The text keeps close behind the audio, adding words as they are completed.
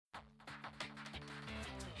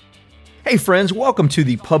Hey friends, welcome to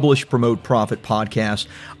the Publish, Promote, Profit podcast.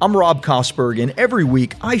 I'm Rob Kosberg, and every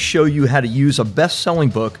week I show you how to use a best-selling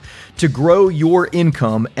book to grow your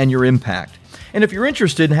income and your impact. And if you're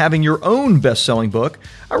interested in having your own best-selling book,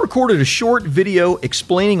 I recorded a short video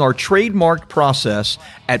explaining our trademarked process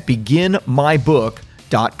at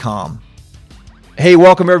beginmybook.com. Hey,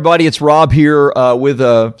 welcome everybody. It's Rob here with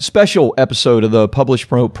a special episode of the Publish,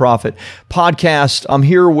 Promote, Profit podcast. I'm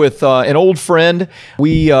here with an old friend.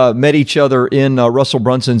 We met each other in Russell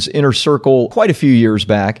Brunson's inner circle quite a few years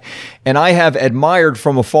back. And I have admired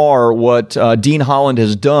from afar what Dean Holland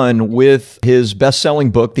has done with his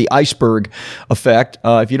best-selling book, The Iceberg Effect.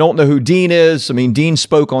 If you don't know who Dean is, Dean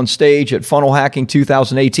spoke on stage at Funnel Hacking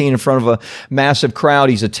 2018 in front of a massive crowd.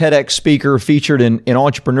 He's a TEDx speaker featured in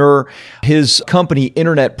Entrepreneur. His company,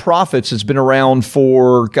 Internet Profits, has been around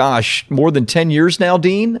for, more than 10 years now,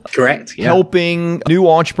 Dean? Correct. Yeah. Helping new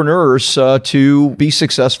entrepreneurs to be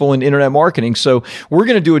successful in internet marketing. So we're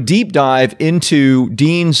going to do a deep dive into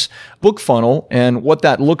Dean's book funnel and what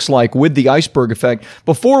that looks like with the iceberg effect.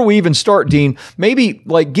 Before we even start, Dean, maybe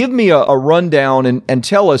give me a rundown and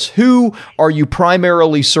tell us, who are you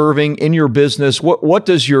primarily serving in your business? What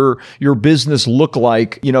does your business look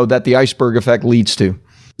like, that the iceberg effect leads to?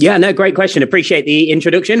 Yeah, no, great question. Appreciate the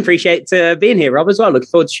introduction. Appreciate being here, Rob, as well. Looking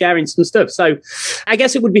forward to sharing some stuff. So I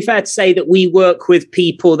guess it would be fair to say that we work with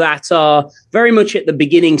people that are very much at the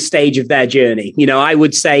beginning stage of their journey. I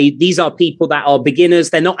would say these are people that are beginners.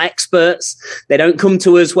 They're not experts. They don't come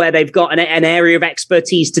to us where they've got an area of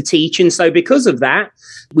expertise to teach. And so because of that,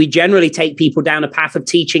 we generally take people down a path of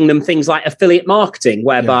teaching them things like affiliate marketing,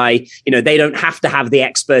 whereby, they don't have to have the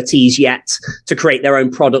expertise yet to create their own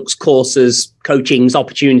products, courses, coachings,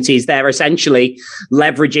 opportunities. They're essentially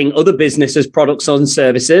leveraging other businesses' products and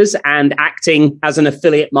services and acting as an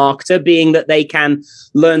affiliate marketer, being that they can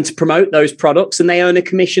learn to promote those products and they earn a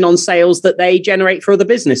commission on sales that they generate for other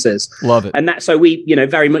businesses. Love it. And that's so we,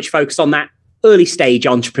 very much focus on that early stage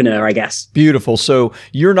entrepreneur, I guess. Beautiful. So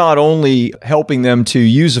you're not only helping them to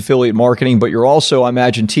use affiliate marketing, but you're also, I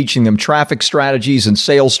imagine, teaching them traffic strategies and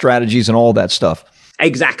sales strategies and all that stuff.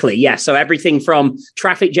 Exactly. Yeah. So everything from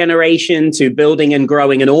traffic generation to building and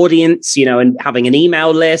growing an audience, and having an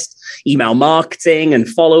email list, email marketing and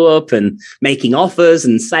follow up and making offers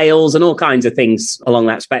and sales and all kinds of things along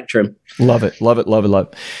that spectrum. Love it. Love it. Love it. Love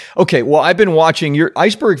it. Okay. Well, I've been watching your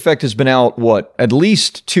Iceberg Effect has been out, at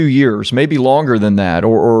least 2 years, maybe longer than that,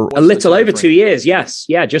 or a little over 2 years. Yes.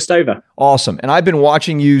 Yeah. Just over. Awesome. And I've been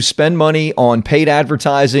watching you spend money on paid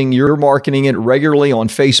advertising. You're marketing it regularly on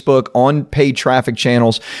Facebook, on paid traffic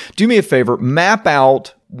channels. Do me a favor, map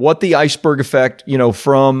out what the iceberg effect,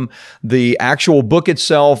 from the actual book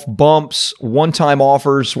itself, bumps, one-time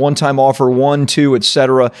offers, one-time offer, 1, 2, et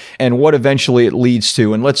cetera, and what eventually it leads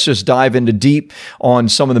to. And let's just dive into deep on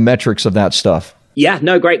some of the metrics of that stuff. Yeah,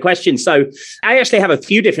 no, great question. So I actually have a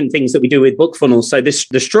few different things that we do with book funnels. So the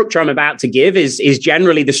structure I'm about to give is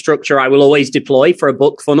generally the structure I will always deploy for a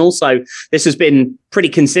book funnel. So this has been pretty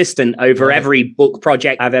consistent over every book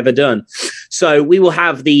project I've ever done. So we will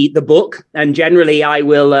have the book, and generally I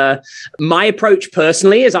will, my approach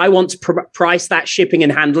personally is I want to price that shipping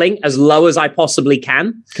and handling as low as I possibly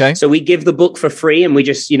can. Okay. So we give the book for free, and we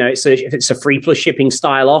just, it's a free plus shipping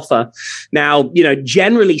style offer. Now,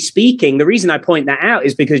 generally speaking, the reason I point that out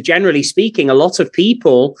is because generally speaking, a lot of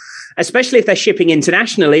people, especially if they're shipping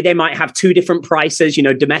internationally, they might have two different prices,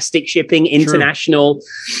 domestic shipping, international. True.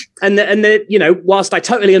 And whilst I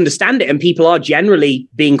totally understand it, and people are generally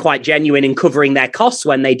being quite genuine in covering their costs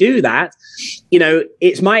when they do that,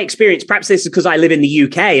 it's my experience, perhaps this is because I live in the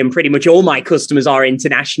UK and pretty much all my customers are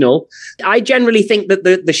international. I generally think that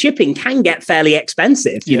the shipping can get fairly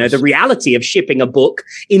expensive. Yes. The reality of shipping a book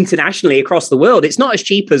internationally across the world, it's not as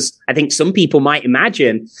cheap as I think some people might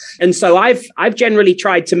imagine. And so I've generally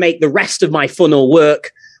tried to make the rest of my funnel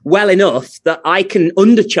work well enough that I can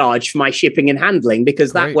undercharge for my shipping and handling,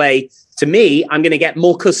 because that way, to me, I'm going to get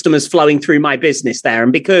more customers flowing through my business there.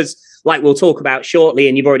 And because, like we'll talk about shortly,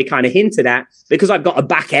 and you've already kind of hinted at, because I've got a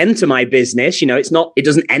back end to my business, it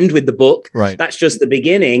doesn't end with the book. Right. That's just the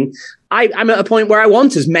beginning. I'm at a point where I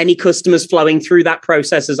want as many customers flowing through that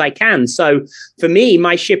process as I can. So for me,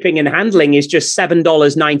 my shipping and handling is just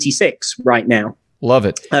 $7.96 right now. Love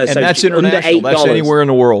it. And so that's international. That's anywhere in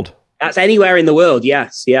the world. That's anywhere in the world.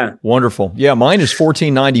 Yes. Yeah. Wonderful. Yeah. Mine is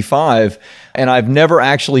 $14.95, and I've never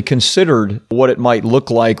actually considered what it might look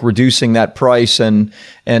like reducing that price and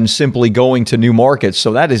simply going to new markets.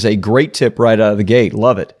 So that is a great tip right out of the gate.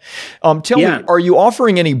 Love it. Tell me, are you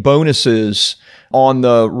offering any bonuses on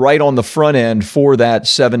the front end for that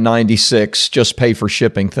 $7.96 just pay for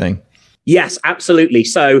shipping thing? Yes, absolutely.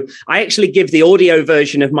 So I actually give the audio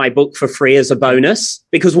version of my book for free as a bonus,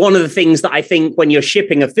 because one of the things that I think when you're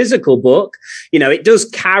shipping a physical book, it does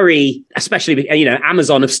carry, especially,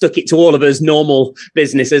 Amazon have stuck it to all of us normal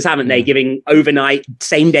businesses, haven't they? Giving overnight,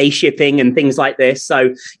 same day shipping and things like this.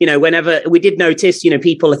 So, whenever we did notice,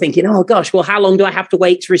 people are thinking, oh gosh, well, how long do I have to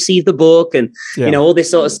wait to receive the book? And, all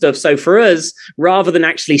this sort of stuff. So for us, rather than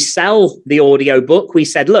actually sell the audio book, we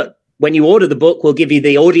said, look, when you order the book, we'll give you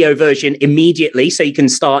the audio version immediately, so you can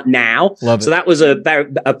start now. So that was a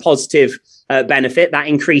positive benefit. That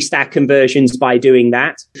increased our conversions by doing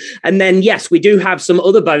that. And then, yes, we do have some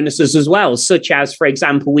other bonuses as well, such as, for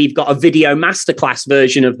example, we've got a video masterclass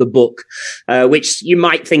version of the book, which you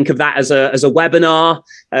might think of that as a webinar,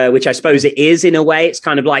 which I suppose it is in a way. It's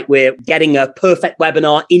kind of like we're getting a perfect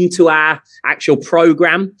webinar into our actual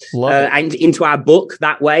program and into our book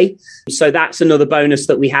that way. So that's another bonus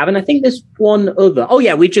that we have. And I think there's one other. Oh,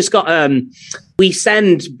 yeah, we've just got... we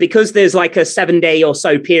send, because there's like a 7-day or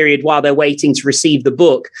so period while they're waiting to receive the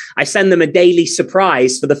book, I send them a daily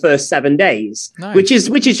surprise for the first 7 days, which is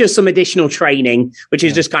just some additional training, which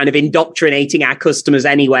is just kind of indoctrinating our customers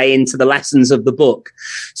anyway into the lessons of the book.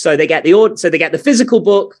 So they get the physical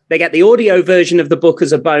book, they get the audio version of the book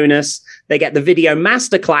as a bonus, they get the video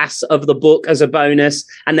masterclass of the book as a bonus,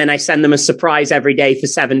 and then I send them a surprise every day for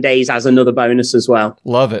 7 days as another bonus as well.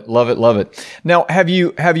 Love it, love it, love it. Now, have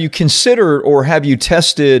you considered or have you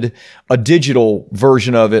tested a digital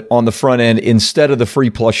version of it on the front end instead of the free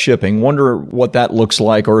plus shipping? Wonder what that looks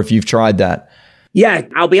like, or if you've tried that. Yeah,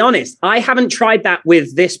 I'll be honest. I haven't tried that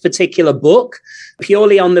with this particular book,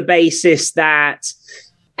 purely on the basis that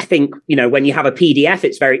I think, when you have a PDF,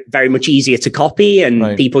 it's very, very much easier to copy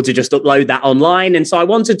and people to just upload that online. And so I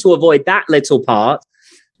wanted to avoid that little part.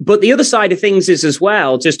 But the other side of things is as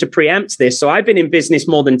well, just to preempt this. So I've been in business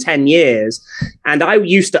more than 10 years, and I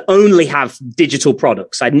used to only have digital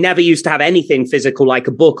products. I never used to have anything physical like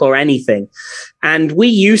a book or anything. And we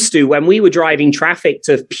used to, when we were driving traffic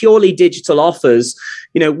to purely digital offers,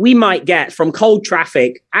 we might get from cold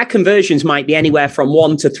traffic, our conversions might be anywhere from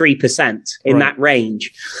 1 to 3% in that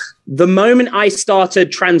range. The moment I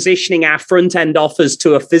started transitioning our front end offers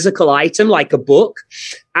to a physical item like a book,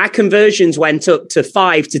 our conversions went up to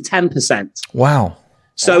 5 to 10%. Wow.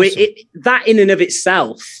 So awesome. That in and of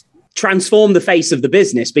itself transformed the face of the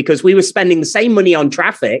business, because we were spending the same money on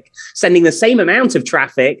traffic, sending the same amount of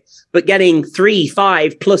traffic, but getting 3,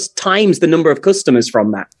 5 plus times the number of customers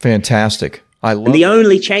from that. Fantastic. And the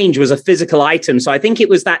only change was a physical item. So I think it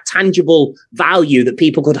was that tangible value that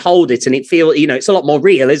people could hold it, and it feel, it's a lot more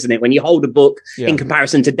real, isn't it? When you hold a book in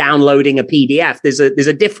comparison to downloading a PDF, there's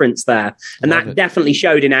a difference there. And that definitely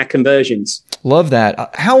showed in our conversions. Love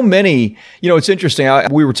that. How many, it's interesting.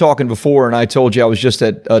 We were talking before, and I told you I was just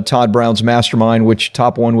at Todd Brown's mastermind, which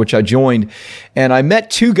I joined. And I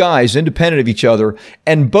met 2 guys independent of each other.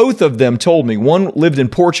 And both of them told me, one lived in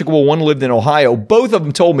Portugal, one lived in Ohio. Both of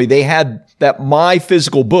them told me they had my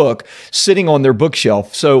physical book sitting on their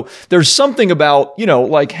bookshelf. So there's something about,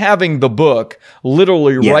 like having the book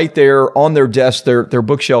literally right there on their desk, their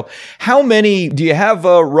bookshelf. How many, do you have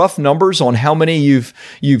rough numbers on how many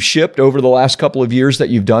you've shipped over the last couple of years that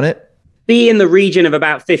you've done it? Be in the region of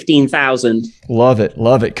about 15,000. Love it.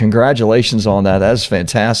 Love it. Congratulations on that. That's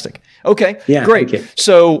fantastic. Okay. Yeah, great.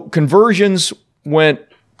 So conversions went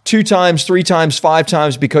 2 times, 3 times, 5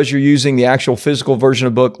 times because you're using the actual physical version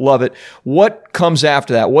of the book. Love it. What comes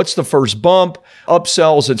after that? What's the first bump,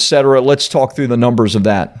 upsells, et cetera? Let's talk through the numbers of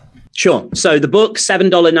that. Sure. So the book,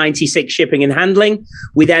 $7.96 shipping and handling.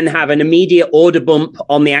 We then have an immediate order bump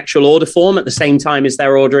on the actual order form at the same time as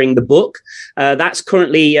they're ordering the book. That's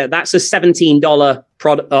currently, that's a $17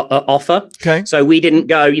 offer. Okay. So we didn't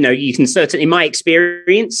go, you can certainly, in my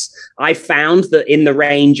experience, I found that in the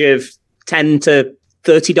range of $10 to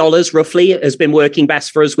 $30 roughly has been working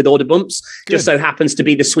best for us with order bumps. Good. Just so happens to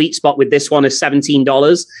be the sweet spot with this one is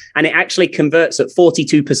 $17, and it actually converts at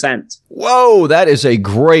 42%. Whoa, that is a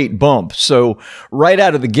great bump. So right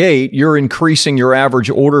out of the gate, you're increasing your average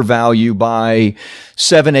order value by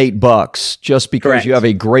 $7-8 just because Correct. You have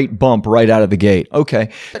a great bump right out of the gate. Okay.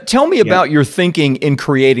 Tell me about your thinking in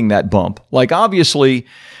creating that bump. Like obviously,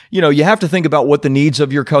 you have to think about what the needs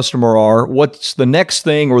of your customer are, what's the next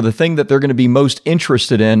thing or the thing that they're going to be most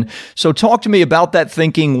interested in. So talk to me about that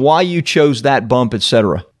thinking, why you chose that bump, et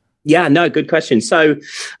cetera. Yeah, no, good question. So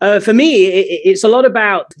for me, it's a lot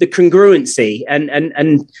about the congruency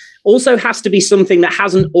and also has to be something that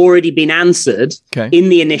hasn't already been answered in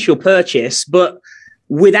the initial purchase, but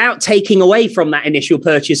without taking away from that initial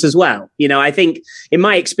purchase as well. I think in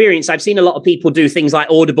my experience, I've seen a lot of people do things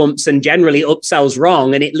like order bumps and generally upsells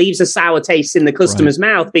wrong, and it leaves a sour taste in the customer's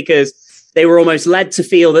mouth because they were almost led to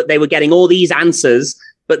feel that they were getting all these answers.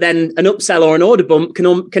 But then an upsell or an order bump can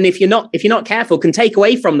if you're not careful, can take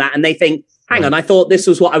away from that. And they think, hang on, I thought this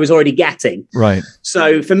was what I was already getting. Right.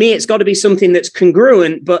 So for me, it's got to be something that's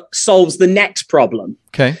congruent, but solves the next problem.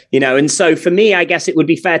 Okay. And so for me, I guess it would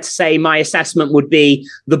be fair to say my assessment would be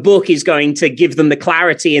the book is going to give them the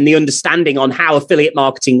clarity and the understanding on how affiliate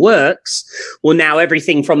marketing works. Well, now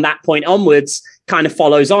everything from that point onwards kind of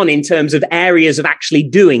follows on in terms of areas of actually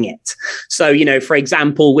doing it. So, for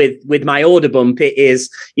example, with my order bump, it is,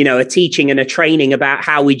 a teaching and a training about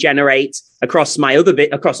how we generate across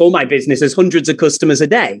all my businesses, hundreds of customers a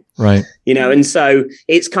day. Right. And so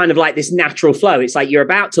it's kind of like this natural flow. It's like you're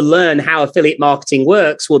about to learn how affiliate marketing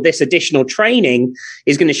works. Well, this additional training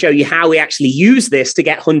is going to show you how we actually use this to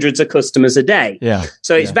get hundreds of customers a day. Yeah.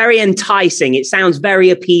 So it's very enticing. It sounds very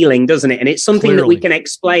appealing, doesn't it? And it's something that we can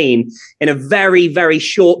explain in a very, very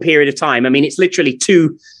short period of time. I mean, it's literally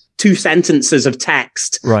two sentences of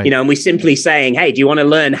text, right. And we're simply saying, hey, do you want to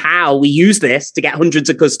learn how we use this to get hundreds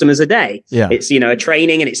of customers a day? Yeah. It's, a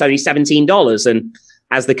training and it's only $17. And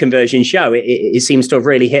as the conversions show, it seems to have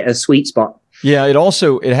really hit a sweet spot. Yeah.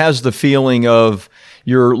 It has the feeling of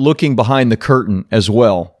you're looking behind the curtain as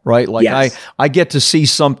well, right? Like yes. I get to see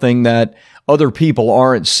something that other people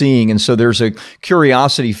aren't seeing. And so there's a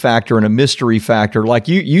curiosity factor and a mystery factor. Like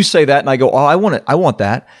you say that and I go, oh, I want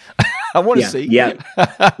that. I want to see. Yeah.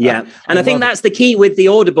 Yeah. And I think that's the key with the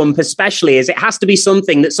order bump, especially, is it has to be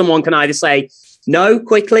something that someone can either say no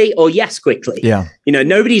quickly or yes quickly. Yeah. And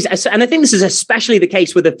I think this is especially the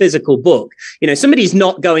case with a physical book. Somebody's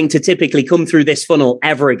not going to typically come through this funnel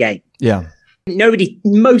ever again. Yeah.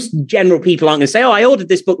 Most general people aren't going to say, oh, I ordered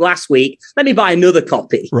this book last week. Let me buy another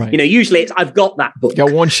copy. Right. Usually it's, I've got that book.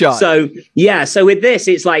 Got one shot. So with this,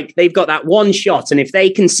 it's like they've got that one shot. And if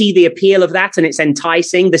they can see the appeal of that and it's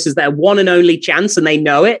enticing, this is their one and only chance and they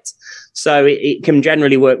know it. So it can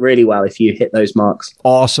generally work really well if you hit those marks.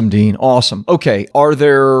 Awesome, Dean. Awesome. Okay. Are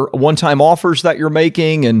there one-time offers that you're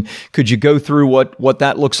making? And could you go through what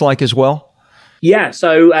that looks like as well? Yeah.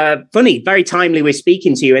 So funny, very timely we're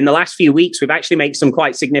speaking to you. In the last few weeks, we've actually made some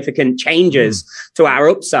quite significant changes to our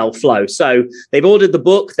upsell flow. So they've ordered the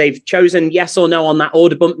book. They've chosen yes or no on that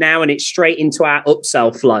order bump now, and it's straight into our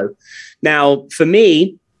upsell flow. Now, for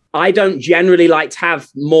me, I don't generally like to have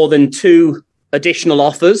more than 2 additional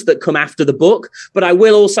offers that come after the book, but I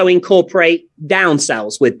will also incorporate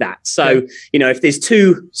downsells with that. So, if there's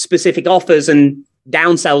 2 specific offers and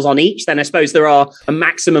downsells on each, then I suppose there are a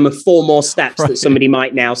maximum of 4 more steps that somebody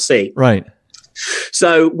might now see. Right.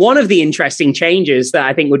 So one of the interesting changes that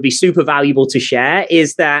I think would be super valuable to share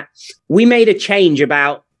is that we made a change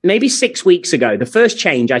about maybe 6 weeks ago. The first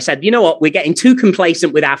change, I said, you know what, we're getting too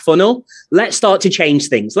complacent with our funnel. Let's start to change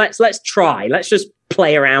things. Let's try. Let's just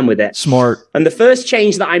play around with it. Smart. And the first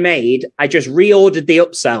change that I made, I just reordered the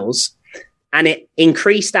upsells and it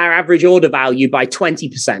increased our average order value by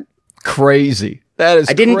 20%. Crazy. That is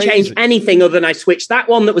I didn't crazy. change anything other than I switched that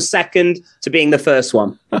one that was second to being the first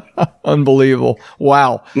one. Unbelievable.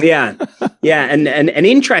 Wow. Yeah. Yeah. And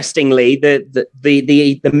interestingly,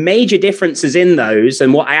 the major differences in those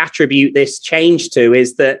and what I attribute this change to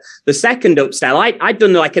is that the second upsell, I'd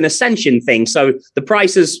done like an ascension thing. So the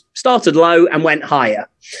prices started low and went higher.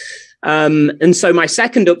 And so my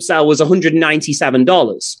second upsell was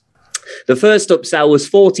 $197. The first upsell was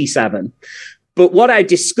 $47. But what I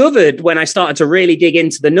discovered when I started to really dig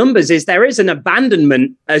into the numbers is there is an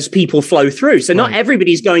abandonment as people flow through. So not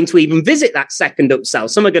everybody's going to even visit that second upsell.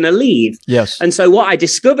 Some are going to leave. Yes. And so what I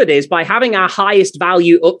discovered is by having our highest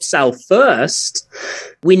value upsell first,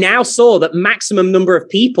 we now saw that maximum number of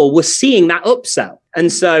people were seeing that upsell. And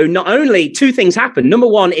so not only 2 things happened. Number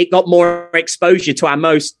one, it got more exposure to our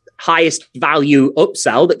most highest value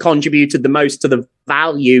upsell that contributed the most to the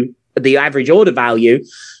value, the average order value.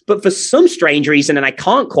 But for some strange reason, and I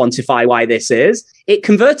can't quantify why this is, it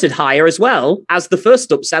converted higher as well as the first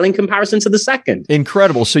upsell in comparison to the second.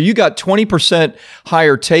 Incredible. So you got 20%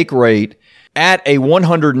 higher take rate at a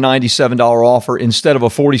 $197 offer instead of a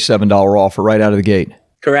 $47 offer right out of the gate.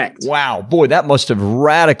 Correct. Wow. Boy, that must have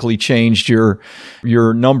radically changed your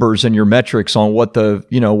numbers and your metrics on what the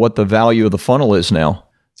value of the funnel is now.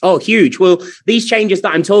 Oh, huge. Well, these changes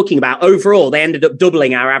that I'm talking about, overall, they ended up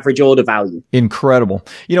doubling our average order value. Incredible.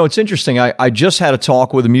 It's interesting. I just had a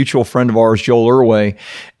talk with a mutual friend of ours, Joel Irway,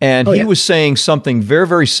 and he was saying something very,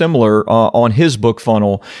 very similar on his book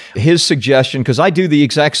funnel. His suggestion, because I do the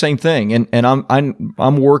exact same thing, and I'm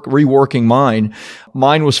reworking mine.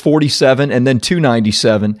 Mine was 47 and then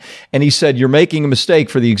 297. And he said, you're making a mistake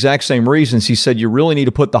for the exact same reasons. He said, you really need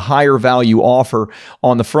to put the higher value offer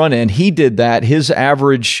on the front end. He did that. His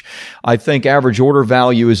average which I think average order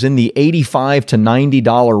value is in the $85 to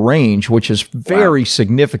 $90 range, which is very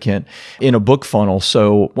significant in a book funnel.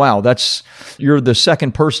 So, wow, you're the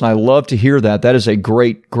second person. I love to hear that. That is a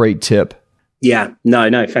great, great tip. Yeah,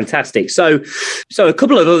 no, fantastic. So a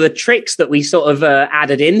couple of other tricks that we sort of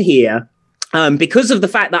added in here, because of the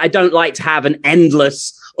fact that I don't like to have an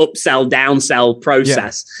endless upsell, downsell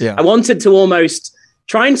process. Yeah. I wanted to almost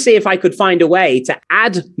try and see if I could find a way to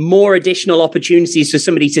add more additional opportunities for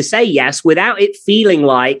somebody to say yes without it feeling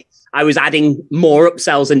like I was adding more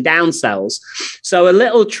upsells and downsells. So a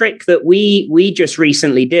little trick that we just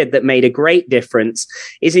recently did that made a great difference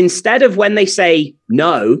is, instead of when they say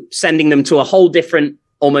no, sending them to a whole different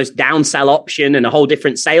almost downsell option and a whole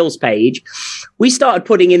different sales page, we started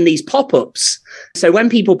putting in these pop-ups. So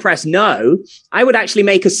when people press no, I would actually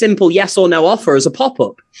make a simple yes or no offer as a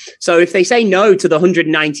pop-up. So if they say no to the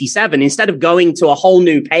 197, instead of going to a whole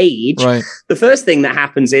new page, the first thing that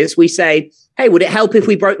happens is we say, hey, would it help if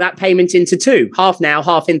we broke that payment into two, half now,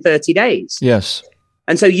 half in 30 days? Yes.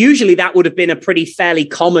 And so usually that would have been a pretty fairly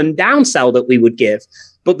common downsell that we would give.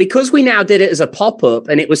 But because we now did it as a pop-up,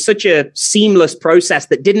 and it was such a seamless process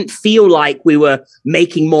that didn't feel like we were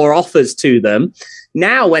making more offers to them,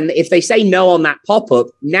 now if they say no on that pop-up,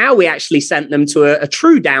 now we actually sent them to a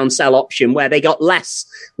true downsell option where they got less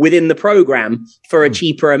within the program for a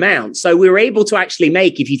cheaper amount. So we were able to actually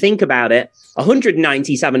make, if you think about it, a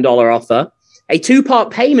 $197 offer, a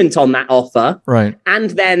 2-part payment on that offer,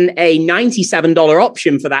 and then a $97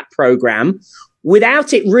 option for that program,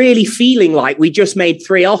 without it really feeling like we just made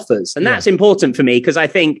 3 offers. And that's important for me, because I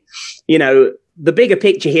think, the bigger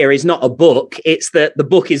picture here is not a book. It's that the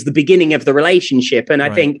book is the beginning of the relationship. And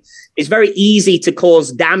I think it's very easy to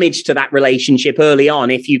cause damage to that relationship early on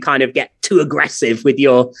if you kind of get too aggressive with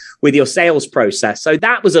your sales process. So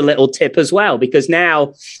that was a little tip as well, because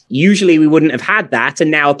now usually we wouldn't have had that. And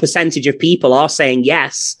now a percentage of people are saying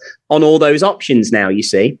yes on all those options now, you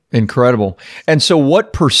see. Incredible. And so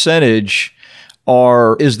what percentage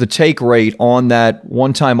is the take rate on that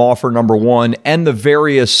one-time offer number one, and the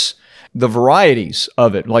varieties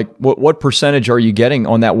of it? Like what percentage are you getting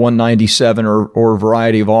on that 197 or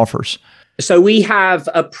variety of offers? So we have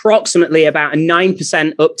approximately about a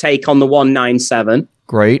 9% uptake on the 197.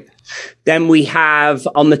 Great. Then we have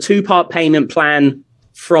on the 2-part payment plan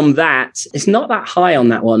from that, it's not that high on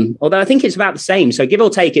that one, although I think it's about the same. So give or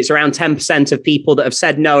take, it's around 10% of people that have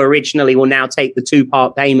said no originally will now take the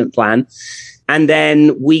 2-part payment plan. And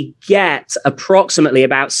then we get approximately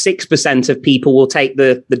about 6% of people will take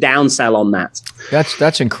the downsell on that.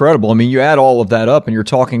 That's incredible. I mean, you add all of that up and you're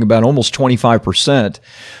talking about almost 25%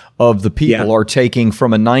 of the people are taking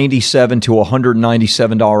from a $97 to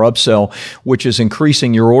 $197 upsell, which is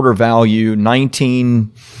increasing your order value $19,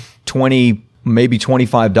 $20, maybe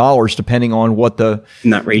 $25, depending on what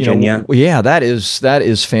in that region. That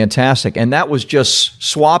is fantastic. And that was just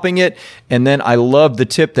swapping it. And then I love the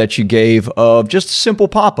tip that you gave of just a simple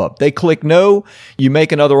pop-up. They click no, you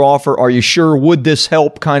make another offer. Are you sure? Would this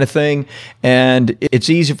help? Kind of thing. And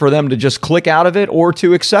it's easy for them to just click out of it or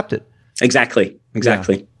to accept it. Exactly. Yeah.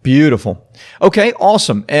 Beautiful. Okay,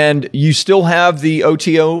 awesome. And you still have the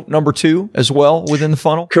OTO number 2 as well within the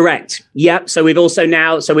funnel? Correct. Yep. So we also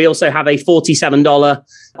have a $47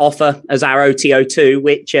 offer as our OTO 2,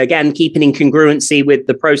 which again, keeping in congruency with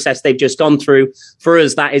the process they've just gone through. For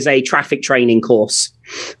us, that is a traffic training course.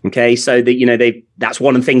 Okay. So that, that's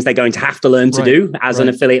one of the things they're going to have to learn to do as an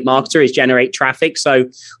affiliate marketer is generate traffic. So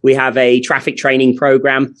we have a traffic training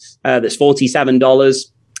program that's $47.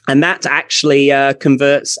 And that actually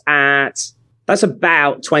converts that's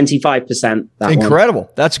about 25%. Incredible.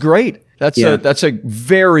 That's great. That's a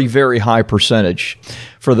very, very high percentage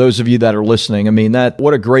for those of you that are listening. I mean,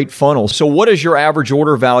 what a great funnel. So what is your average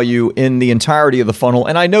order value in the entirety of the funnel?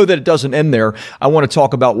 And I know that it doesn't end there. I want to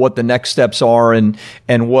talk about what the next steps are and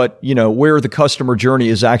what, where the customer journey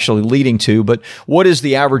is actually leading to. But what is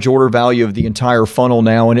the average order value of the entire funnel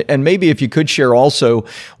now? And maybe if you could share also,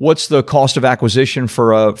 what's the cost of acquisition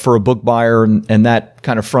for a book buyer and that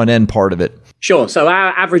kind of front end part of it? Sure. So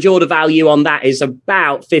our average order value on that is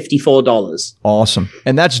about $54. Awesome.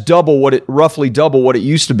 And that's roughly double what it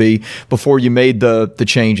used to be before you made the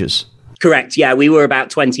changes. Correct. Yeah. We were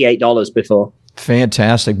about $28 before.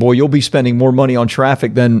 Fantastic. Boy, you'll be spending more money on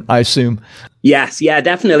traffic than I assume. Yes. Yeah,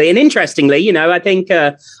 definitely. And interestingly, I think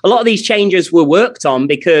a lot of these changes were worked on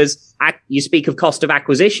because you speak of cost of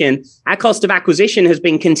acquisition. Our cost of acquisition has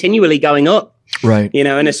been continually going up. Right.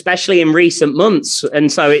 And especially in recent months. And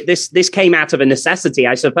so this came out of a necessity.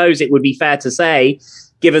 I suppose it would be fair to say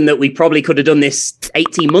given that we probably could have done this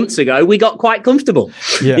 18 months ago, we got quite comfortable.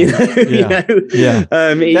 Yeah.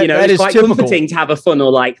 It's quite comforting to have a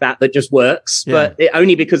funnel like that just works, but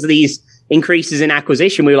only because of these increases in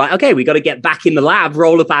acquisition, we were like, okay, we got to get back in the lab,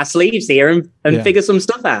 roll up our sleeves here and figure some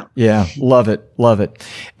stuff out. Yeah. Love it.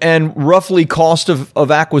 And roughly cost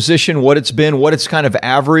of acquisition, what it's been, what it's kind of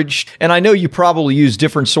averaged. And I know you probably use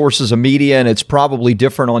different sources of media and it's probably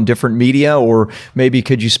different on different media, or maybe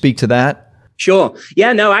could you speak to that? Sure.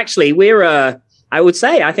 Yeah, no, actually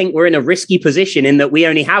I think we're in a risky position in that we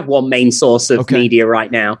only have one main source of media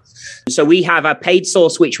right now. So we have a paid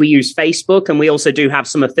source, which we use Facebook, and we also do have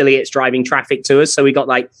some affiliates driving traffic to us. So we got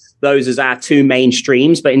like those as our two main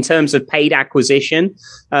streams. But in terms of paid acquisition,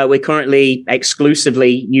 we're currently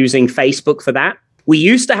exclusively using Facebook for that. We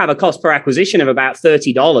used to have a cost per acquisition of about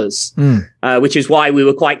 $30, which is why we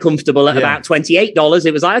were quite comfortable at about $28.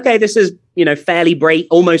 It was like, okay, this is, fairly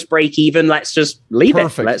almost break even. Let's just leave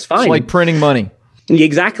it. Let's fine. It's like printing money.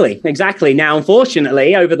 Exactly. Now,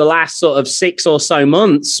 unfortunately, over the last sort of 6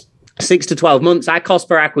 to 12 months, our cost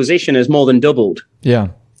per acquisition has more than doubled. Yeah.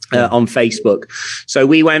 On Facebook. So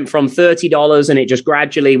we went from $30 and it just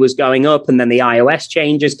gradually was going up. And then the iOS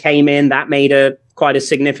changes came in. That made quite a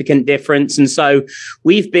significant difference. And so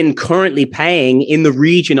we've been currently paying in the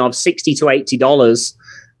region of $60 to $80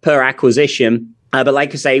 per acquisition. But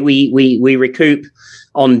like I say, we recoup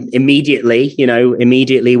on immediately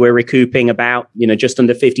we're recouping about, just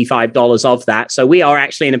under $55 of that. So we are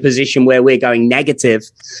actually in a position where we're going negative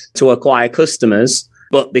to acquire customers.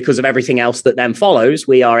 But because of everything else that then follows,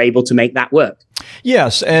 we are able to make that work.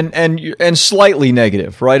 Yes, and slightly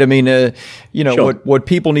negative, right? I mean, sure. What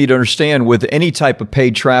people need to understand with any type of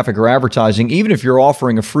paid traffic or advertising, even if you're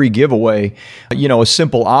offering a free giveaway, a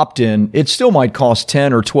simple opt-in, it still might cost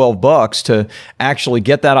 $10 or $12 to actually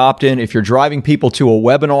get that opt-in. If you're driving people to a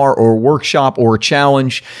webinar or a workshop or a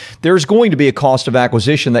challenge, there's going to be a cost of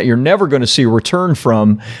acquisition that you're never going to see a return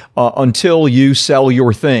from until you sell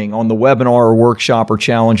your thing on the webinar or workshop or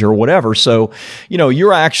challenge or whatever. So,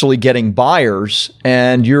 you're actually getting buyers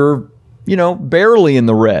and you're, barely in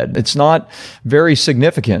the red. It's not very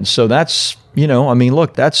significant. So that's,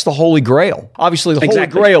 look, that's the Holy Grail. Obviously, the Holy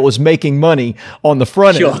Grail is making money on the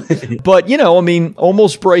front end. But,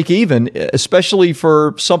 almost break even, especially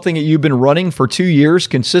for something that you've been running for 2 years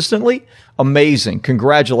consistently. Amazing.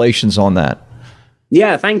 Congratulations on that.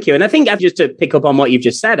 Yeah, thank you. And I think just to pick up on what you've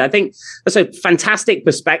just said, I think that's a fantastic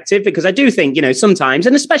perspective, because I do think, sometimes,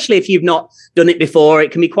 and especially if you've not done it before, it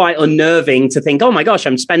can be quite unnerving to think, oh my gosh,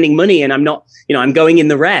 I'm spending money and I'm not, I'm going in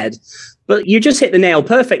the red. But you just hit the nail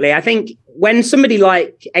perfectly. I think when somebody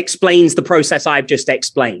explains the process I've just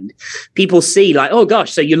explained, people see oh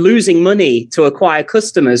gosh, so you're losing money to acquire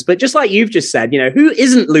customers. But just like you've just said, who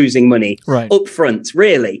isn't losing money up front,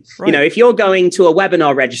 really? Right. If you're going to a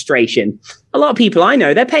webinar registration, a lot of people I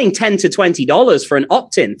know, they're paying $10 to $20 for an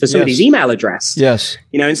opt-in for somebody's email address. Yes.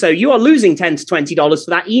 And so you are losing $10 to $20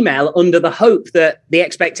 for that email under the hope that the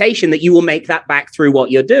expectation that you will make that back through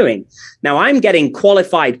what you're doing. Now, I'm getting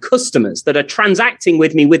qualified customers that are transacting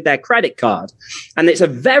with me with their credit card. And it's a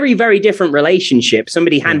very, very different relationship.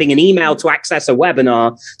 Somebody handing an email to access a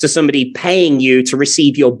webinar to somebody paying you to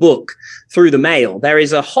receive your book through the mail. There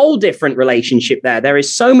is a whole different relationship there. There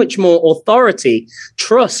is so much more authority,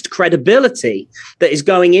 trust, credibility that is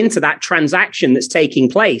going into that transaction that's taking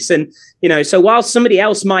place. And, so while somebody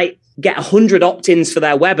else might get 100 opt-ins for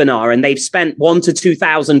their webinar and they've spent $1,000 to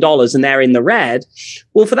 $2,000 and they're in the red,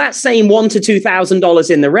 well, for that same $1,000 to $2,000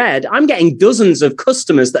 in the red, I'm getting dozens of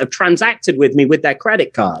customers that have transacted with me with their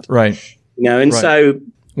credit card. Right. So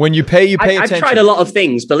when you pay attention. I've tried a lot of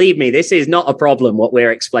things. Believe me, this is not a problem, what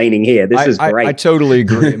we're explaining here. This is great. I totally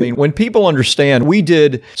agree. When people understand, we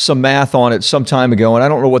did some math on it some time ago, and I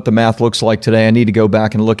don't know what the math looks like today. I need to go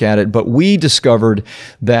back and look at it. But we discovered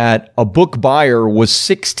that a book buyer was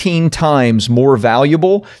 16 times more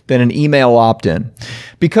valuable than an email opt-in.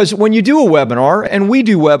 Because when you do a webinar, and we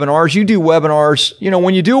do webinars, you do webinars,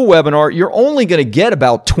 when you do a webinar, you're only going to get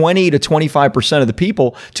about 20 to 25% of the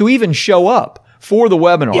people to even show up for the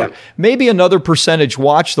webinar. Yeah. Maybe another percentage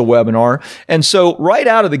watch the webinar. And so right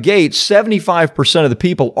out of the gate, 75% of the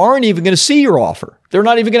people aren't even going to see your offer. They're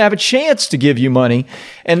not even going to have a chance to give you money.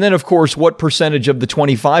 And then, of course, what percentage of the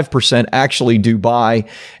 25% actually do buy?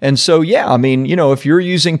 And so, if you're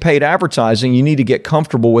using paid advertising, you need to get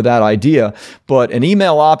comfortable with that idea. But an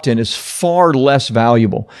email opt-in is far less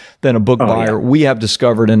valuable than a book buyer. Yeah. We have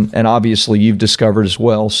discovered, and obviously you've discovered as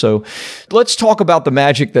well. So let's talk about the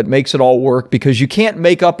magic that makes it all work, because you can't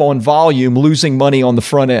make up on volume losing money on the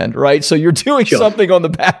front end, right? So you're doing something on the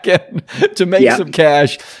back end to make some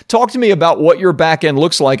cash. Talk to me about what your back back end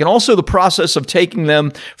looks like, and also the process of taking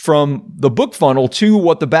them from the book funnel to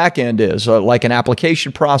what the back end is, like an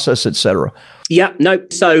application process, et cetera. Yeah, no.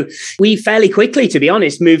 So we fairly quickly, to be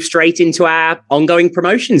honest, moved straight into our ongoing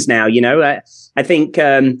promotions now. I think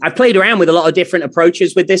I've played around with a lot of different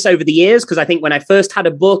approaches with this over the years, because I think when I first had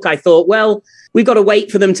a book, I thought, well, we've got to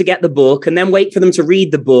wait for them to get the book and then wait for them to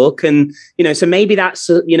read the book. And, so maybe that's,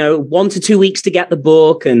 1 to 2 weeks to get the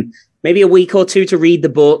book and maybe a week or two to read the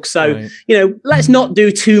book. So, right. Let's not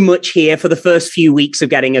do too much here for the first few weeks of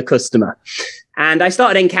getting a customer. And I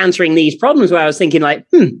started encountering these problems where I was thinking like,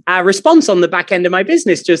 our response on the back end of my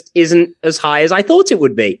business just isn't as high as I thought it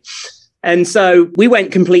would be. And so we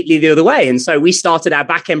went completely the other way. And so we started our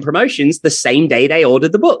back end promotions the same day they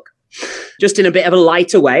ordered the book, just in a bit of a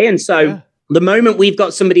lighter way. And so the moment we've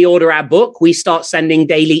got somebody order our book, we start sending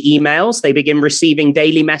daily emails. They begin receiving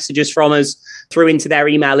daily messages from us through into their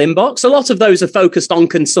email inbox. A lot of those are focused on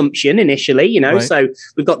consumption initially, right. So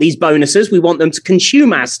we've got these bonuses. We want them to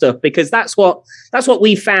consume our stuff, because that's what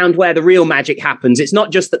we found where the real magic happens. It's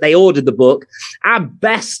not just that they ordered the book. Our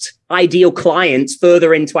best ideal clients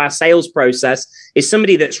further into our sales process is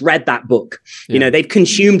somebody that's read that book. Yeah. They've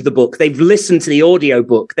consumed the book. They've listened to the audio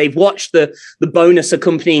book. They've watched the bonus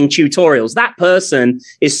accompanying tutorials. That person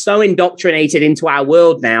is so indoctrinated into our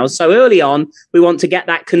world now. So early on, we want to get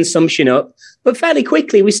that consumption up. But fairly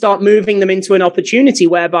quickly, we start moving them into an opportunity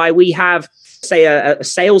whereby we have, say, a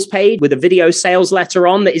sales page with a video sales letter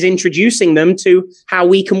on that is introducing them to how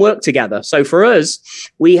we can work together. So for us,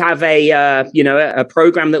 we have a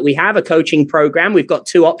program that we have, a coaching program. We've got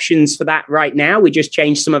 2 options for that right now. We just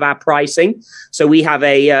changed some of our pricing. So we have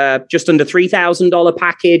a just under $3,000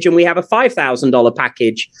 package, and we have a $5,000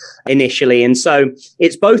 package initially. And so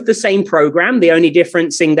it's both the same program. The only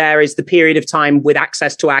difference in there is the period of time with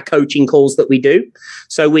access to our coaching calls that we do.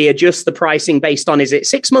 So we adjust the pricing based on, is it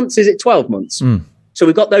 6 months? Is it 12 months? So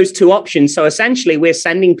we've got those 2 options. So essentially, we're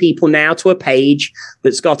sending people now to a page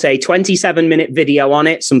that's got a 27-minute video on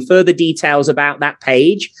it, some further details about that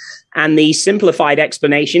page. And the simplified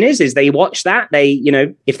explanation is they watch that. They,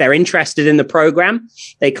 if they're interested in the program,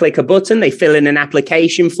 they click a button, they fill in an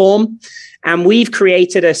application form. And we've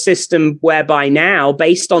created a system whereby now,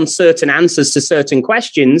 based on certain answers to certain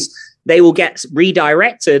questions, they will get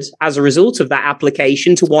redirected as a result of that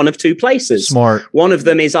application to one of 2 places. Smart. One of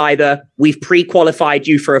them is either we've pre-qualified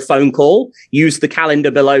you for a phone call, use the calendar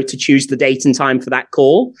below to choose the date and time for that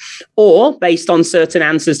call. Or based on certain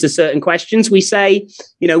answers to certain questions, we say,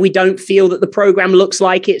 we don't feel that the program looks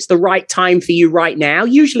like it's the right time for you right now.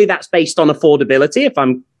 Usually that's based on affordability, if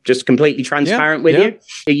I'm just completely transparent with you.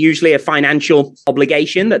 They're usually a financial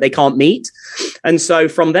obligation that they can't meet. And so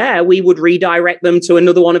from there, we would redirect them to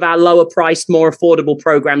another one of our lower priced, more affordable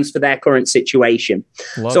programs for their current situation.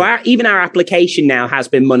 Even our application now has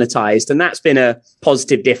been monetized. And that's been a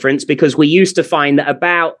positive difference, because we used to find that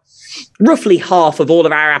about roughly half of all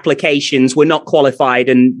of our applications were not qualified,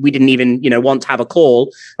 and we didn't even, want to have a call.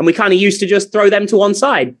 And we kind of used to just throw them to one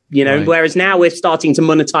side, right. Whereas now we're starting to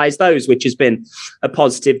monetize those, which has been a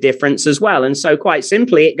positive difference as well. And so quite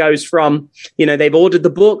simply, it goes from, they've ordered the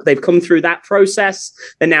book, they've come through that process.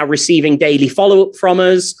 They're now receiving daily follow-up from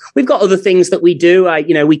us. We've got other things that we do.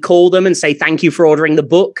 We call them and say, thank you for ordering the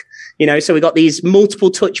book. So we've got these multiple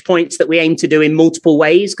touch points that we aim to do in multiple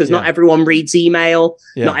ways, because not everyone reads email,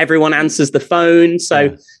 not everyone answers the phone.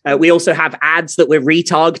 So we also have ads that we're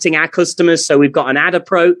retargeting our customers. So we've got an ad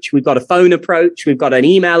approach, we've got a phone approach, we've got an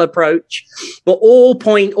email approach, but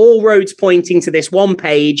all roads pointing to this one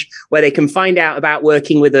page where they can find out about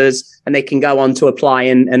working with us, and they can go on to apply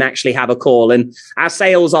and actually have a call. And our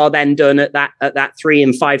sales are then done at that $3,000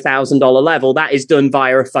 and $5,000 level. That is done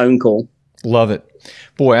via a phone call. Love it.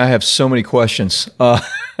 Boy, I have so many questions.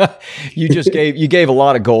 You gave a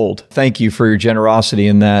lot of gold. Thank you for your generosity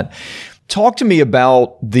in that. Talk to me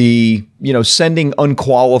about the, sending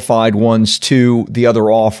unqualified ones to the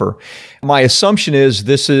other offer. My assumption is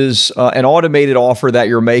this is an automated offer that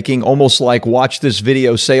you're making, almost like watch this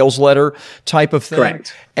video sales letter type of thing.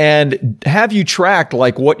 Correct. And have you tracked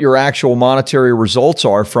what your actual monetary results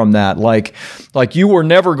are from that? Like you were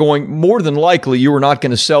never more than likely, you were not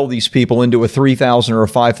going to sell these people into a $3,000 or a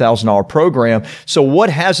 $5,000 program. So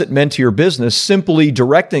what has it meant to your business simply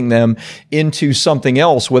directing them into something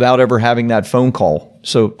else without ever having that phone call?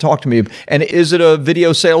 So talk to me. And is it a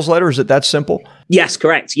video sales letter? Is it that simple? Yes,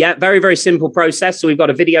 correct. Yeah, very, very simple process. So we've got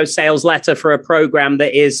a video sales letter for a program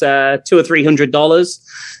that is $200 or $300.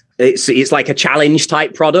 It's like a challenge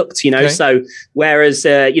type product, Okay. So whereas,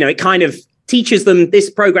 it kind of this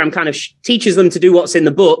program kind of teaches them to do what's in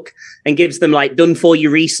the book and gives them like done for you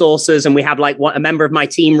resources. And we have like a member of my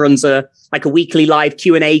team runs a weekly live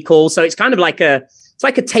Q&A call. So it's kind of like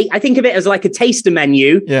I think of it as like a taster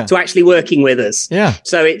menu to actually working with us. Yeah.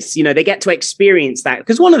 So it's, they get to experience that.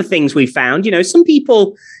 Because one of the things we found, some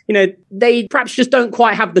people, they perhaps just don't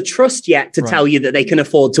quite have the trust yet to tell you that they can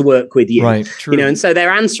afford to work with you. Right. True. And so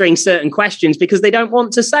they're answering certain questions because they don't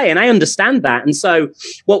want to say. And I understand that. And so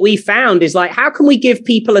what we found is like, how can we give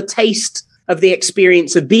people a taste of the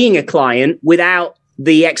experience of being a client without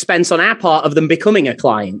the expense on our part of them becoming a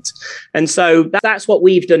client? And so that's what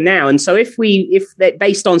we've done now. And so if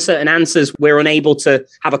based on certain answers, we're unable to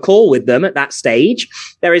have a call with them at that stage,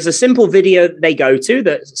 there is a simple video they go to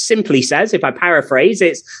that simply says, if I paraphrase,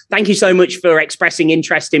 it's thank you so much for expressing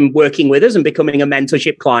interest in working with us and becoming a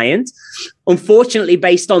mentorship client. Unfortunately,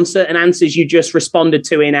 based on certain answers you just responded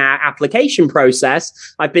to in our application process,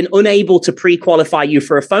 I've been unable to pre-qualify you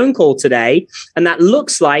for a phone call today. And that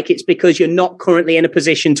looks like it's because you're not currently in a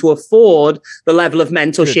position to afford the level of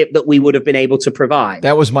mentorship that we would have been able to provide.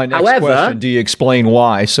 That was my next question. Do you explain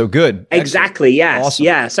why? So good. Exactly. Yes. Awesome.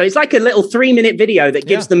 Yeah. So it's like a little 3-minute video that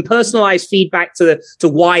gives them personalized feedback to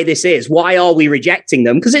why this is. Why are we rejecting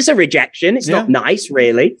them? Because it's a rejection. It's not nice,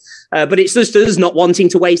 really. But it's just us not wanting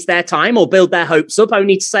to waste their time or build their hopes up,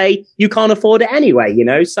 only to say you can't afford it anyway,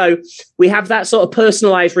 So we have that sort of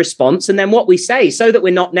personalized response. And then what we say, so that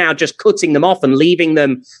we're not now just cutting them off and leaving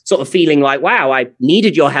them sort of feeling like, wow, I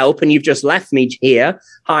needed your help and you've just left me here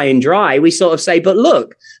high and dry. We sort of say, but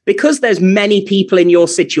look, because there's many people in your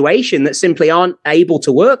situation that simply aren't able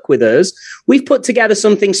to work with us, we've put together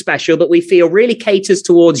something special that we feel really caters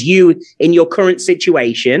towards you in your current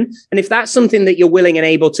situation. And if that's something that you're willing and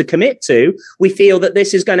able to commit to, we feel that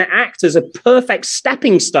this is going to act as a perfect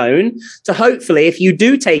stepping stone to hopefully, if you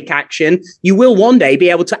do take action, you will one day be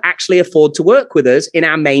able to actually afford to work with us in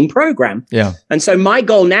our main program. Yeah. And so my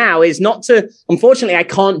goal now is not to, unfortunately, I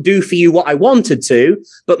can't do for you what I wanted to,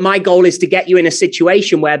 but my goal is to get you in a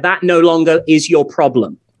situation where that no longer is your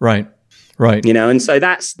problem. Right. Right. And so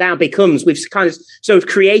that's now becomes, we've kind of sort of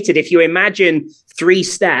created, if you imagine 3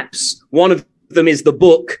 steps, one of them is the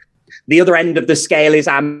book, the other end of the scale is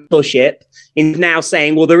our mentorship, in now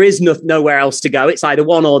saying, well, there is nowhere else to go. It's either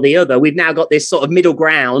one or the other. We've now got this sort of middle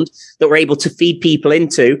ground that we're able to feed people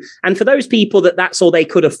into. And for those people that's all they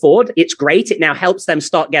could afford, it's great. It now helps them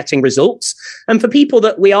start getting results. And for people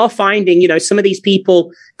that we are finding, some of these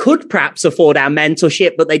people could perhaps afford our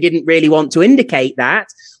mentorship, but they didn't really want to indicate that.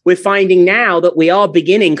 We're finding now that we are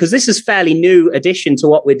beginning, because this is fairly new addition to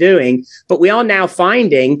what we're doing, but we are now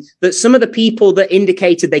finding that some of the people that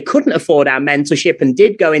indicated they couldn't afford our mentorship and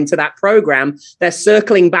did go into that program, they're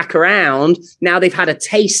circling back around. Now they've had a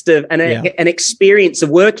taste of an experience of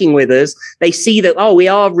working with us. They see that, we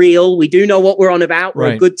are real. We do know what we're on about.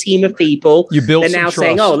 We're a good team of people. They're now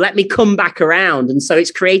saying, let me come back around. And so it's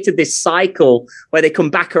created this cycle where they come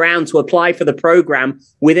back around to apply for the program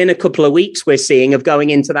within a couple of weeks, we're seeing, of going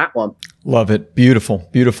into that one. Love it. Beautiful,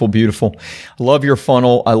 beautiful, beautiful. I love your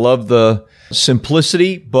funnel. I love the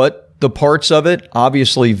simplicity, but the parts of it,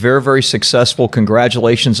 obviously very, very successful.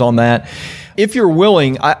 Congratulations on that. If you're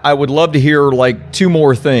willing, I would love to hear like 2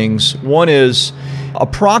 more things. One is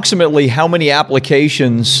approximately how many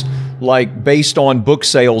applications, like based on book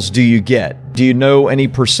sales, do you get? Do you know any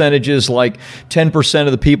percentages, like 10%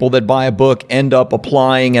 of the people that buy a book end up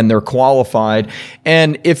applying and they're qualified?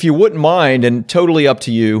 And if you wouldn't mind, and totally up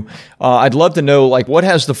to you, I'd love to know, like, what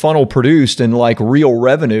has the funnel produced in like real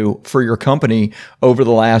revenue for your company over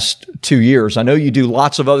the last 2 years? I know you do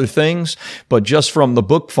lots of other things, but just from the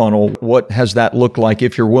book funnel, what has that looked like?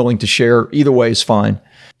 If you're willing to share, either way is fine.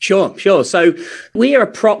 Sure. So we are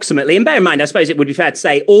approximately, and bear in mind, I suppose it would be fair to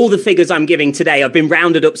say all the figures I'm giving today have been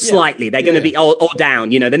rounded up slightly. They're going to be or down.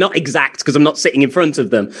 They're not exact because I'm not sitting in front of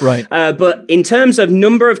them. Right. But in terms of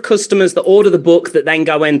number of customers that order the book that then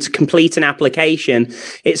go in to complete an application,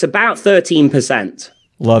 it's about 13%.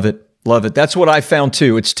 Love it. Love it. That's what I found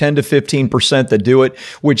too. It's 10 to 15% that do it,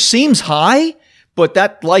 which seems high, but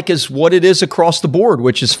that is what it is across the board,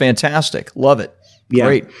 which is fantastic. Love it. Yeah.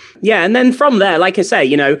 Great. Yeah. And then from there, like I say,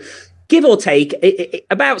 give or take,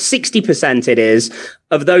 about 60% it is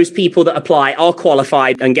of those people that apply are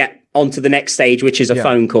qualified and get onto the next stage, which is a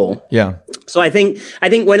phone call. Yeah. So I think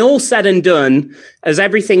when all's said and done, as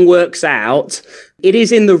everything works out, it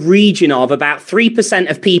is in the region of about 3%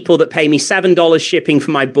 of people that pay me $7 shipping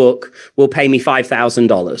for my book will pay me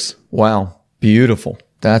 $5,000. Wow. Beautiful.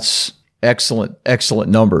 That's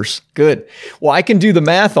excellent numbers. Good. Well, I can do the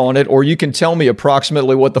math on it, or you can tell me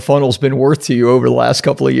approximately what the funnel's been worth to you over the last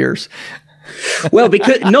couple of years. Well,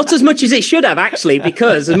 because not as much as it should have, actually,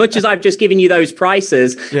 because as much as I've just given you those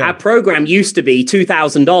prices, our program used to be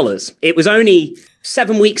 $2,000. It was only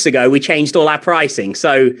 7 weeks ago we changed all our pricing.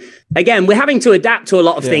 So again, we're having to adapt to a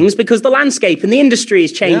lot of things because the landscape and the industry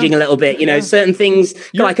is changing a little bit. You know, certain things,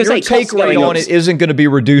 like I say, your take rate on it isn't going to be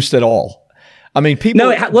reduced at all. I mean,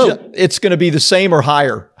 people, it's going to be the same or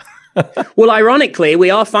higher. Well, ironically,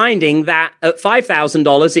 we are finding that at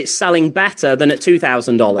 $5,000, it's selling better than at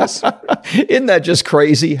 $2,000. Isn't that just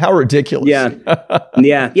crazy? How ridiculous.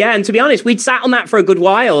 Yeah. And to be honest, we'd sat on that for a good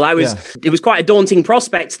while. It was quite a daunting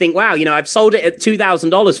prospect to think, wow, you know, I've sold it at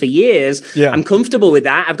 $2,000 for years. Yeah. I'm comfortable with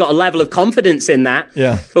that. I've got a level of confidence in that.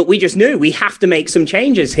 Yeah. But we just knew we have to make some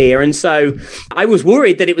changes here. And so I was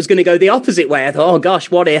worried that it was going to go the opposite way. I thought, oh gosh,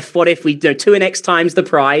 what if we do 2x times the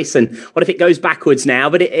price? And what if it goes backwards now?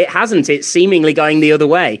 But it hasn't. It's seemingly going the other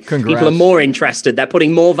way. Congrats. People are more interested. They're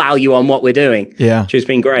putting more value on what we're doing. Yeah. Which has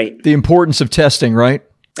been great. The importance of testing, right?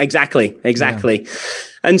 Exactly. Yeah.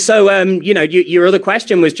 And so, you know, your other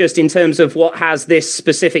question was just in terms of what has this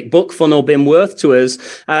specific book funnel been worth to us.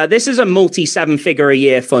 This is a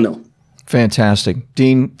multi-7-figure-a-year funnel. Fantastic.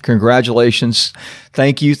 Dean, congratulations.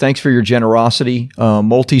 Thank you. Thanks for your generosity.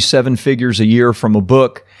 Multi-7 figures a year from a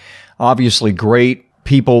book. Obviously great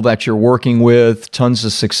people that you're working with, tons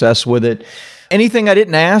of success with it. Anything I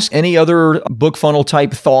didn't ask? Any other book funnel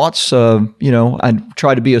type thoughts? You know, I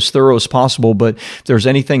try to be as thorough as possible, but if there's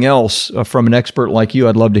anything else from an expert like you,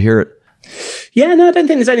 I'd love to hear it. Yeah, no, I don't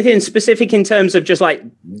think there's anything specific in terms of just like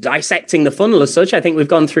dissecting the funnel as such. I think we've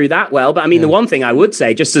gone through that well. But I mean, the one thing I would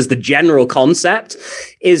say, just as the general concept,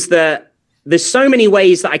 is that there's so many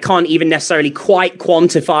ways that I can't even necessarily quite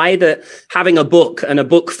quantify that having a book and a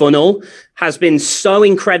book funnel has been so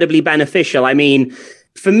incredibly beneficial. I mean,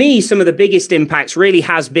 for me, some of the biggest impacts really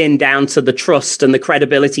has been down to the trust and the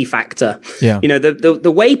credibility factor. Yeah. You know,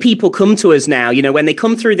 the way people come to us now, you know, when they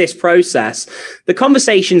come through this process, the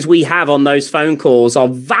conversations we have on those phone calls are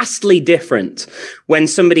vastly different when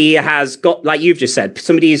somebody has got, like you've just said,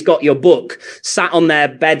 somebody has got your book sat on their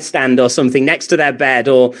bedstand or something next to their bed,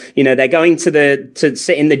 or, you know, they're going to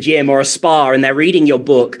sit in the gym or a spa and they're reading your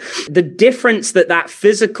book. The difference that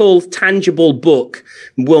physical, tangible book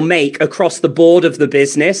will make across the board of the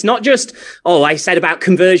business, not just, I said about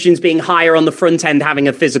conversions being higher on the front end, having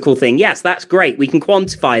a physical thing. Yes, that's great. We can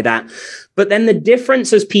quantify that. But then the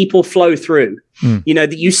difference as people flow through, you know,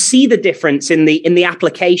 that you see the difference in the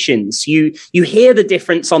applications, you hear the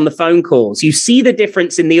difference on the phone calls, you see the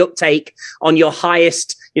difference in the uptake on your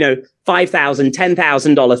highest, you know, $5,000,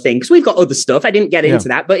 $10,000 thing. Because we've got other stuff. I didn't get into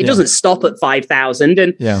that, but it doesn't stop at 5,000.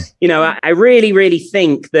 And, you know, I really, really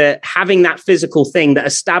think that having that physical thing that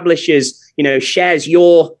establishes, you know, shares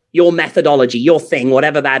your methodology, your thing,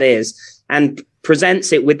 whatever that is, and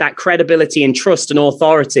presents it with that credibility and trust and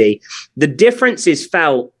authority, the difference is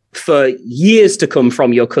felt for years to come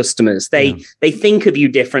from your customers. They think of you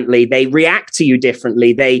differently. They react to you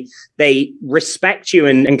differently. They respect you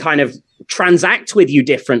and kind of transact with you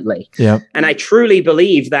differently. Yeah. And I truly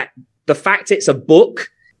believe that the fact it's a book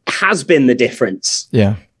has been the difference.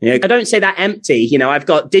 Yeah. You know, I don't say that empty. You know, I've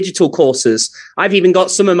got digital courses. I've even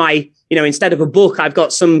got some of my, you know, instead of a book, I've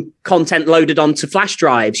got some content loaded onto flash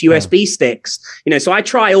drives, USB sticks. You know, so I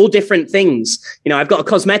try all different things. You know, I've got a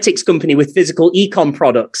cosmetics company with physical e-com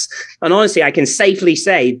products. And honestly, I can safely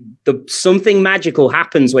say something magical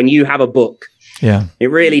happens when you have a book. Yeah, it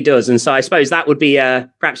really does. And so I suppose that would be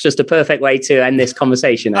perhaps just a perfect way to end this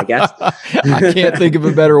conversation, I guess. I can't think of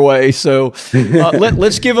a better way. So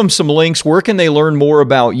let's give them some links. Where can they learn more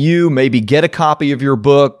about you? Maybe get a copy of your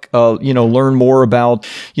book, you know, learn more about,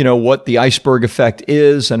 you know, what the iceberg effect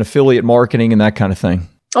is and affiliate marketing and that kind of thing.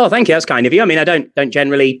 Oh, thank you. That's kind of you. I mean, I don't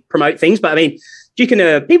generally promote things, but I mean, you can,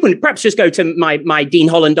 people can perhaps just go to my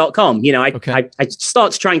deanholland.com. You know, I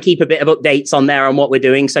start to try and keep a bit of updates on there on what we're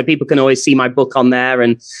doing. So people can always see my book on there.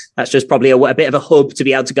 And that's just probably a bit of a hub to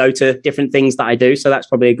be able to go to different things that I do. So that's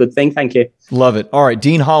probably a good thing. Thank you. Love it. All right.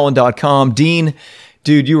 deanholland.com. Dean,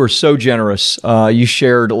 dude, you were so generous. You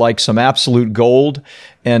shared like some absolute gold.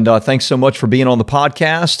 And thanks so much for being on the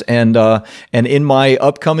podcast and in my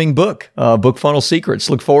upcoming book, Book Funnel Secrets.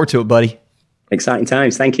 Look forward to it, buddy. Exciting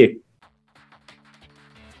times. Thank you.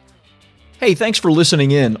 Hey, thanks for listening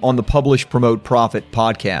in on the Publish, Promote, Profit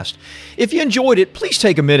podcast. If you enjoyed it, please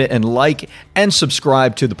take a minute and like and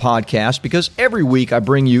subscribe to the podcast, because every week I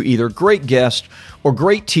bring you either great guests or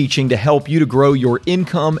great teaching to help you to grow your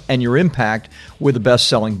income and your impact with a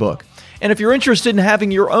best-selling book. And if you're interested in having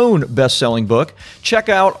your own best-selling book, check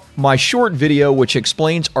out my short video which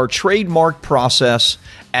explains our trademark process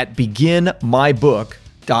at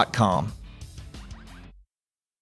beginmybook.com.